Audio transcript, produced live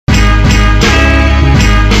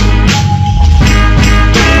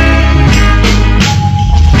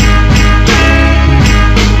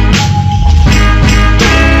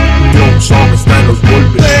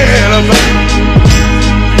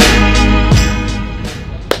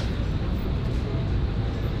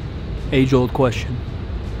Age-old question.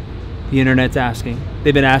 The internet's asking.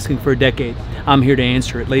 They've been asking for a decade. I'm here to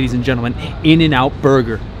answer it, ladies and gentlemen. In-N-Out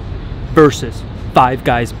Burger versus Five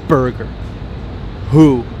Guys Burger.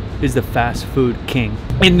 Who is the fast food king?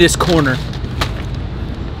 In this corner,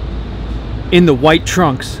 in the white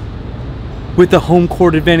trunks, with the home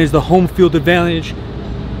court advantage, the home field advantage,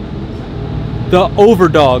 the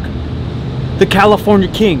overdog, the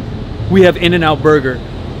California king, we have In-N-Out Burger.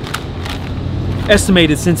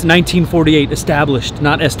 Estimated since 1948, established,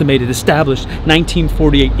 not estimated, established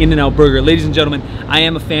 1948 In-N-Out Burger. Ladies and gentlemen, I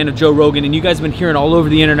am a fan of Joe Rogan, and you guys have been hearing all over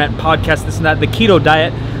the internet and podcasts, this and that, the keto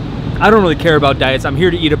diet. I don't really care about diets. I'm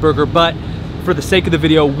here to eat a burger, but for the sake of the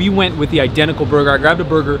video, we went with the identical burger. I grabbed a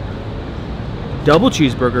burger, double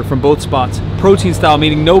cheeseburger from both spots, protein style,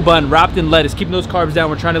 meaning no bun, wrapped in lettuce, keeping those carbs down.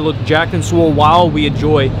 We're trying to look jacked and swole while we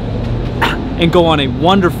enjoy and go on a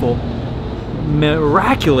wonderful,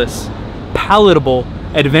 miraculous, palatable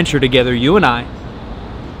adventure together, you and I.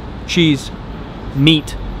 Cheese,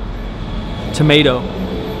 meat, tomato,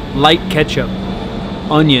 light ketchup,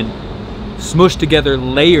 onion, smushed together,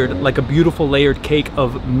 layered like a beautiful layered cake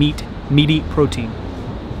of meaty protein.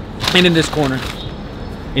 And in this corner,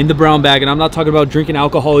 in the brown bag, and I'm not talking about drinking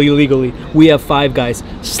alcohol illegally, we have Five Guys,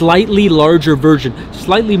 slightly larger version,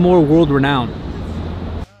 slightly more world-renowned.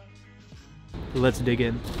 Let's dig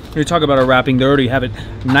in. When you talk about a wrapping, they already have it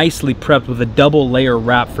nicely prepped with a double layer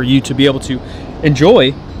wrap for you to be able to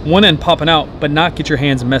enjoy one end popping out, but not get your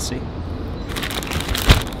hands messy.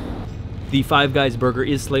 The Five Guys burger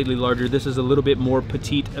is slightly larger. This is a little bit more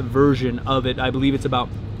petite version of it. I believe it's about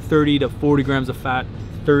 30 to 40 grams of fat,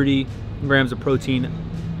 30 grams of protein.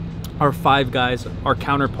 Our Five Guys, our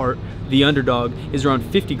counterpart, the underdog, is around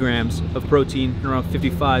 50 grams of protein and around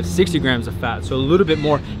 55, 60 grams of fat. So a little bit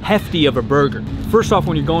more hefty of a burger. First off,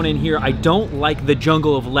 when you're going in here, I don't like the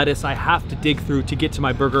jungle of lettuce I have to dig through to get to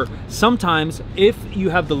my burger. Sometimes, if you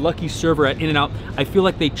have the lucky server at In-N-Out, I feel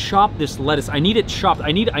like they chop this lettuce. I need it chopped.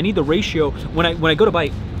 I need the ratio. When I go to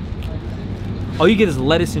bite, all you get is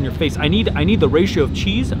lettuce in your face. I need the ratio of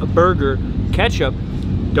cheese, a burger, ketchup.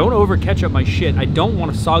 Don't over ketchup my shit. I don't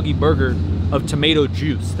want a soggy burger of tomato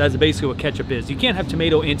juice. That's basically what ketchup is. You can't have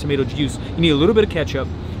tomato and tomato juice. You need a little bit of ketchup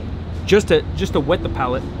just to wet the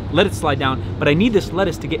palate, let it slide down. But I need this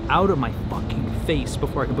lettuce to get out of my fucking face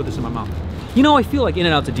before I can put this in my mouth. You know, I feel like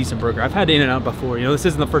In-N-Out's a decent burger. I've had In-N-Out before. You know, this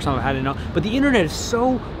isn't the first time I've had In-N-Out. But the internet is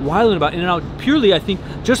so wild about In-N-Out purely, I think,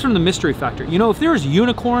 just from the mystery factor. You know, if there's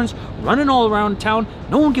unicorns running all around town,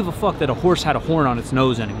 no one would give a fuck that a horse had a horn on its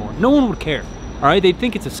nose anymore. No one would care. All right, they'd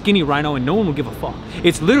think it's a skinny rhino and no one will give a fuck.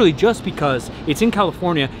 It's literally just because it's in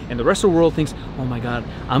California and the rest of the world thinks, oh my God,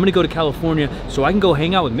 I'm gonna go to California so I can go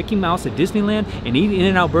hang out with Mickey Mouse at Disneyland and eat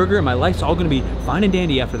In-N-Out Burger and my life's all gonna be fine and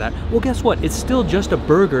dandy after that. Well, guess what? It's still just a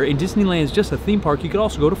burger and Disneyland's just a theme park. You could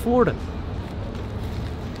also go to Florida.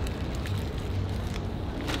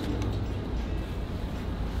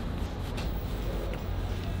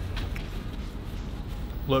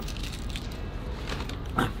 Look.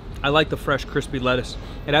 I like the fresh, crispy lettuce.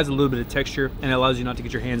 It adds a little bit of texture and it allows you not to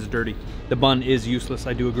get your hands dirty. The bun is useless,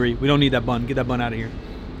 I do agree. We don't need that bun. Get that bun out of here.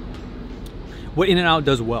 What In-N-Out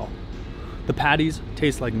does well, the patties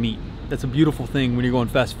taste like meat. That's a beautiful thing when you're going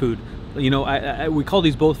fast food. You know, we call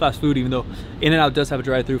these both fast food, even though In-N-Out does have a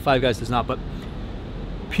drive-through, Five Guys does not. But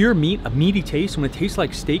pure meat, a meaty taste, when it tastes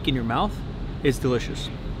like steak in your mouth, it's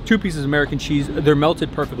delicious. 2 pieces of American cheese, they're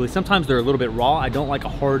melted perfectly. Sometimes they're a little bit raw. I don't like a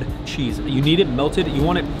hard cheese. You need it melted. You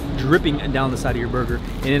want it dripping down the side of your burger.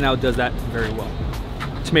 In-N-Out does that very well.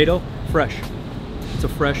 Tomato, fresh. It's a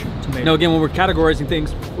fresh tomato. Now again, when we're categorizing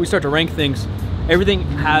things, we start to rank things. Everything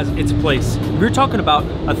has its place. If you're talking about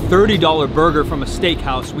a $30 burger from a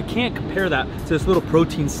steakhouse, we can't compare that to this little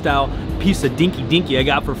protein style piece of dinky I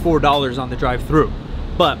got for $4 on the drive-through.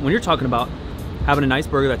 But when you're talking about having a nice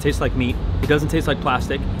burger that tastes like meat, it doesn't taste like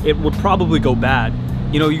plastic, it would probably go bad.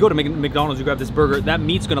 You know, you go to McDonald's, you grab this burger, that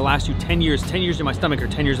meat's gonna last you 10 years in my stomach or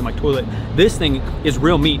 10 years in my toilet. This thing is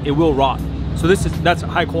real meat, it will rot. So that's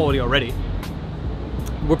high quality already.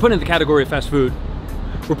 We're put in the category of fast food.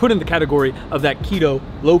 We're put in the category of that keto,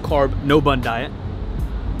 low carb, no bun diet.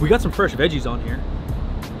 We got some fresh veggies on here.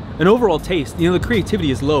 An overall taste, you know, the creativity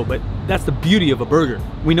is low, but that's the beauty of a burger.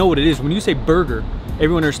 We know what it is. When you say burger,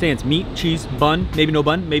 everyone understands meat, cheese, bun, maybe no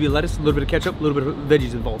bun, maybe lettuce, a little bit of ketchup, a little bit of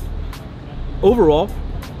veggies involved. Overall,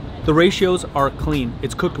 the ratios are clean.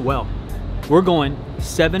 It's cooked well. We're going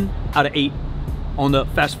 7 out of 8 on the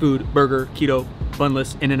fast food, burger, keto,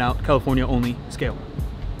 bunless, In-N-Out, California only scale.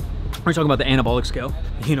 We're talking about the anabolic scale.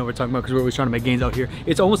 You know what we're talking about because we're always trying to make gains out here.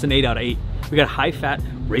 It's almost an 8 out of 8. We got high fat,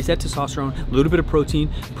 raise that testosterone, a little bit of protein,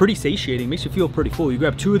 pretty satiating, makes you feel pretty full. You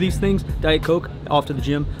grab 2 of these things, Diet Coke, off to the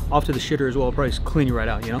gym, off to the shitter as well. It'll probably clean you right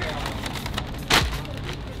out, you know?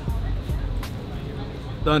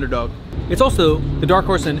 The underdog. It's also the dark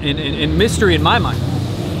horse and mystery in my mind.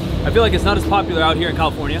 I feel like it's not as popular out here in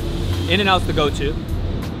California. In-N-Out's the go-to.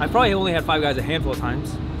 I probably only had Five Guys a handful of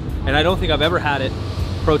times, and I don't think I've ever had it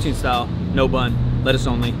protein style, no bun, lettuce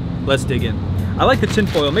only. Let's dig in. I like the tin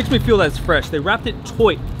foil. It makes me feel that it's fresh. They wrapped it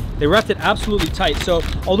tight. They wrapped it absolutely tight. So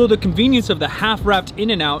although the convenience of the half-wrapped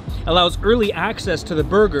In-N-Out allows early access to the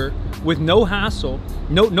burger with no hassle,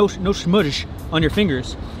 no smudge on your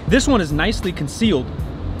fingers, this one is nicely concealed.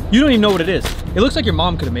 You don't even know what it is. It looks like your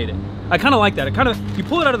mom could have made it. I kind of like that. It kind of, you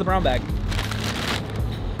pull it out of the brown bag.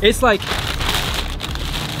 It's like,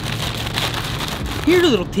 here,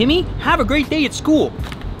 little Timmy, have a great day at school.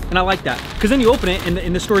 And I like that, because then you open it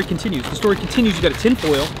and the story continues. The story continues, you got a tin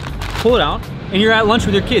foil, pull it out, and you're at lunch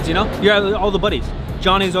with your kids, you know? You're at all the buddies.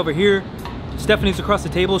 Johnny's over here, Stephanie's across the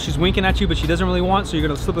table, she's winking at you, but she doesn't really want, so you're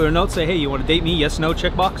gonna slip her a note, say, hey, you wanna date me? Yes, no,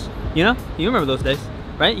 checkbox. You know? You remember those days,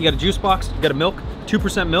 right? You got a juice box, you got a milk,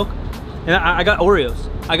 2% milk, and I got Oreos.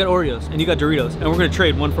 I got Oreos, and you got Doritos, and we're gonna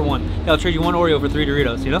trade 1 for 1. Yeah, I'll trade you 1 Oreo for 3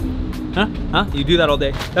 Doritos, you know? Huh? You do that all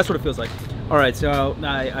day. That's what it feels like. All right, so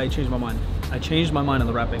I changed my mind. I changed my mind on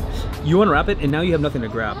the wrapping. You unwrap it, and now you have nothing to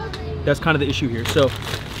grab. That's kind of the issue here. So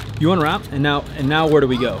you unwrap, and now where do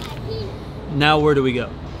we go? Now where do we go?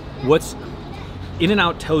 What's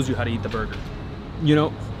In-N-Out tells you how to eat the burger. You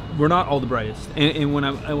know, we're not all the brightest, and when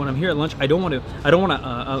I'm here at lunch, I don't want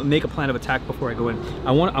to make a plan of attack before I go in.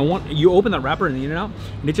 I want you open that wrapper in the In-N-Out,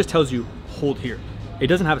 and it just tells you hold here. It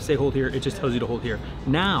doesn't have to say hold here. It just tells you to hold here.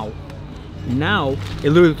 Now it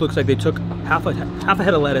literally looks like they took half a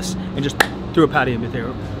head of lettuce and just threw a patty in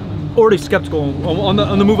there. Already skeptical on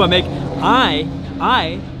the move I make.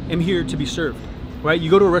 I am here to be served, right? You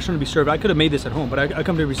go to a restaurant to be served. I could have made this at home, but I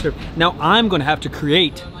come here to be served. Now I'm going to have to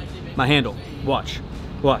create my handle. Watch.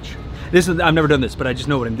 This is, I've never done this, but I just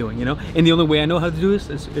know what I'm doing, you know? And the only way I know how to do this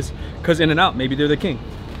is because In-N-Out, maybe they're the king.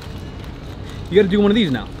 You got to do one of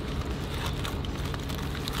these now.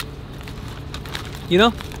 You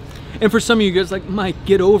know? And for some of you guys, like, Mike,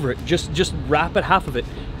 get over it. Just wrap it, half of it.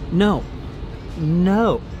 No.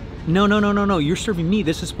 You're serving me.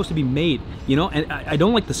 This is supposed to be made, you know? And I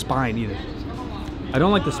don't like the spine either.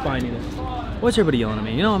 What's everybody yelling at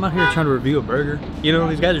me? You know, I'm out here trying to review a burger. You know,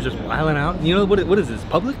 these guys are just wilding out. You know, what is this,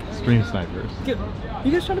 public? Stream snipers.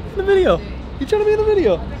 You guys trying to be in the video. You're trying to be in the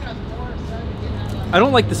video. I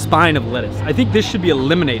don't like the spine of lettuce. I think this should be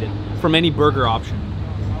eliminated from any burger option.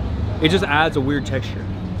 It just adds a weird texture.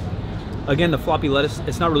 Again, the floppy lettuce,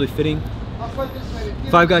 it's not really fitting.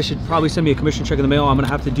 Five Guys should probably send me a commission check in the mail. I'm gonna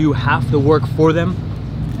have to do half the work for them.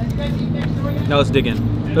 Now let's dig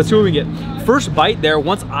in. Let's see what we get. First bite there,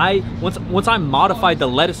 once I modified the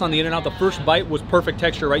lettuce on the In-N-Out, the first bite was perfect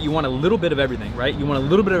texture, right? You want a little bit of everything, right? You want a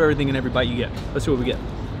little bit of everything in every bite you get. Let's see what we get.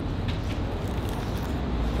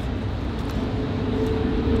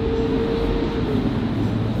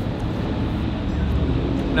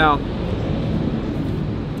 Now,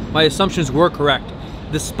 my assumptions were correct.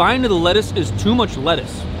 The spine of the lettuce is too much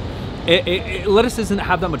lettuce. Lettuce doesn't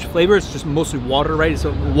have that much flavor. It's just mostly water, right? It's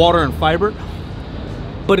water and fiber.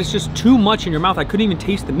 But it's just too much in your mouth. I couldn't even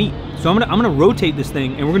taste the meat. So I'm gonna rotate this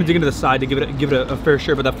thing, and we're gonna dig into the side to give it a fair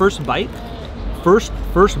share. But that first bite,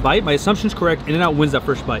 my assumption's correct. In-N-Out wins that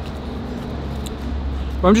first bite.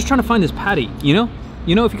 But I'm just trying to find this patty. You know,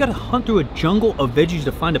 if you got to hunt through a jungle of veggies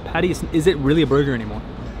to find a patty, is it really a burger anymore?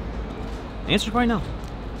 The answer's probably no.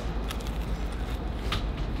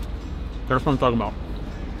 That's what I'm talking about.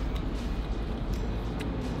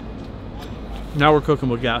 Now we're cooking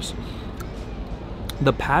with gas.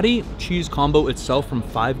 The patty cheese combo itself from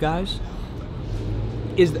Five Guys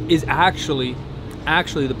is actually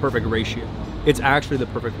the perfect ratio. It's actually the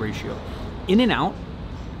perfect ratio. In-N-Out,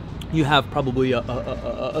 you have probably a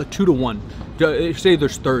 2-to-1. Say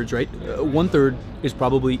there's thirds, right? 1/3 is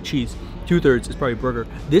probably cheese. 2/3 is probably burger.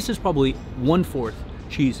 This is probably 1/4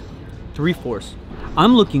 cheese, 3/4.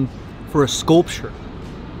 I'm looking for a sculpture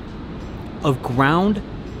of ground,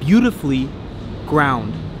 beautifully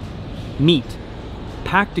ground meat,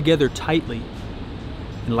 packed together tightly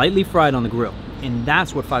and lightly fried on the grill. And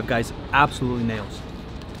that's what Five Guys absolutely nails.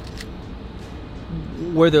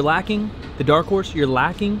 Where they're lacking, the dark horse, you're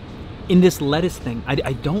lacking in this lettuce thing. I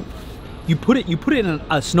don't, you put it in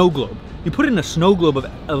a snow globe. You put it in a snow globe of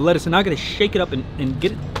lettuce, and now I gotta shake it up and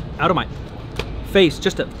get it out of my face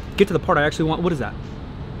just to get to the part I actually want. What is that?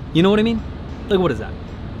 You know what I mean? Like, what is that?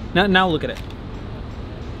 Now look at it.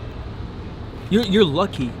 You're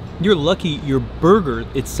lucky You're lucky your burger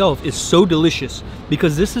itself is so delicious,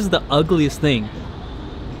 because this is the ugliest thing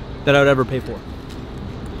that I would ever pay for.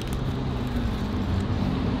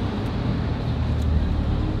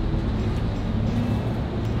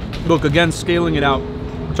 Look, again, scaling it out.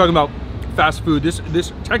 We're talking about fast food.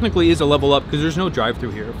 This technically is a level up because there's no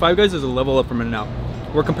drive-through here. Five Guys is a level up from In-N-Out.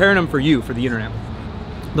 We're comparing them for you, for the internet.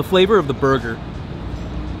 The flavor of the burger,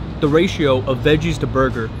 the ratio of veggies to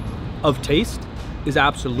burger, of taste, is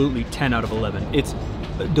absolutely 10 out of 11. It's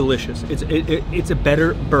delicious. It's a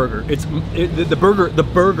better burger. The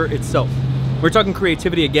burger itself. We're talking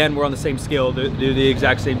creativity again. We're on the same scale. Do the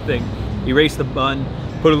exact same thing. Erase the bun,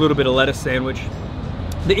 put a little bit of lettuce sandwich.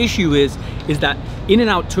 The issue is that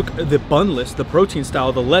In-N-Out took the bunless, the protein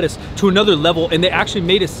style, the lettuce, to another level, and they actually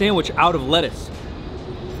made a sandwich out of lettuce.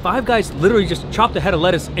 Five Guys literally just chopped a head of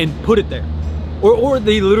lettuce and put it there. Or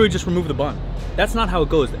they literally just removed the bun. That's not how it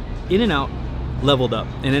goes. In-N-Out leveled up.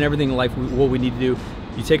 And in everything in life, what we need to do,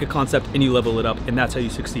 you take a concept and you level it up, and that's how you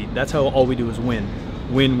succeed. That's how all we do is win.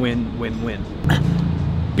 Win, win, win, win.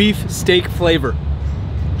 Beef steak flavor.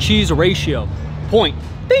 Cheese ratio. Point.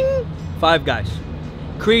 Ding! Five Guys.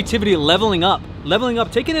 Creativity, leveling up,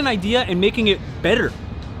 taking an idea and making it better.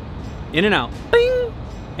 In-N-Out, bing!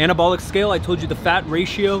 Anabolic scale, I told you the fat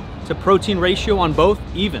ratio to protein ratio on both,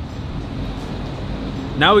 even.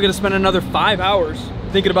 Now we're gonna spend another 5 hours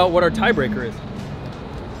thinking about what our tiebreaker is.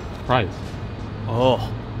 Price.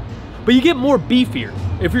 Oh, but you get more beef here.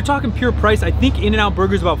 If you're talking pure price, I think In-N-Out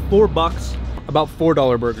burger is about $4, about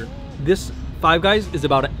 $4 burger. This Five Guys is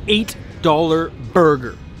about an $8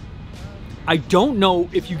 burger. I don't know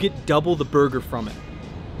if you get double the burger from it.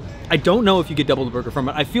 I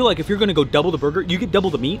feel like if you're gonna go double the burger, you get double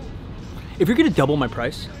the meat. If you're gonna double my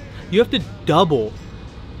price, you have to double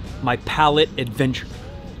my palate adventure.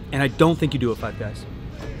 And I don't think you do it, Five Guys.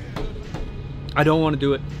 I don't wanna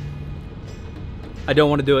do it. I don't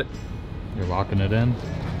wanna do it. You're locking it in?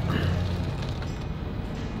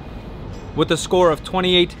 With a score of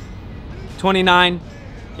 28-29,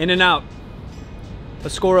 In-N-Out. A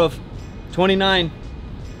score of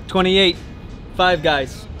 29-28, Five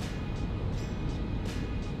Guys.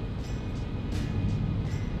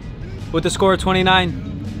 With the score of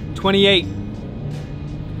 29-28.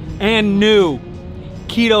 And new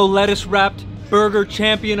keto lettuce wrapped burger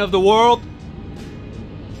champion of the world,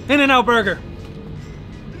 In-N-Out Burger.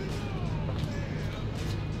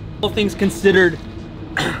 All things considered,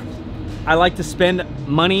 I like to spend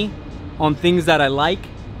money on things that I like,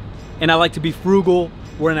 and I like to be frugal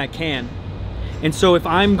when I can. And so if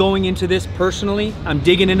I'm going into this personally, I'm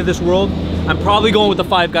digging into this world, I'm probably going with the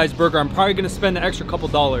Five Guys burger. I'm probably gonna spend the extra couple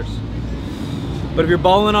dollars. But if you're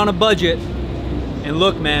balling on a budget, and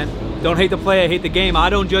look, man, don't hate the play, I hate the game, I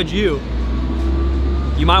don't judge you.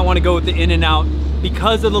 You might wanna go with the In-N-Out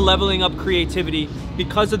because of the leveling up creativity,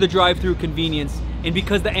 because of the drive-through convenience, and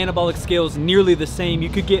because the anabolic scale is nearly the same. You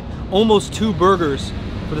could get almost 2 burgers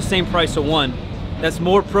for the same price of 1. That's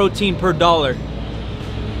more protein per dollar.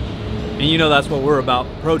 And you know that's what we're about.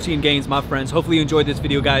 Protein gains, my friends. Hopefully you enjoyed this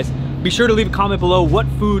video, guys. Be sure to leave a comment below what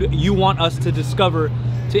food you want us to discover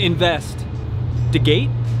to invest.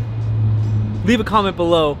 Degate? Leave a comment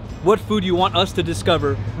below what food you want us to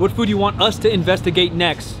discover, what food you want us to investigate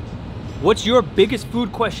next. What's your biggest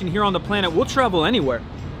food question here on the planet? We'll travel anywhere.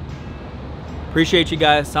 Appreciate you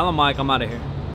guys. Salam alaikum, I'm out of here.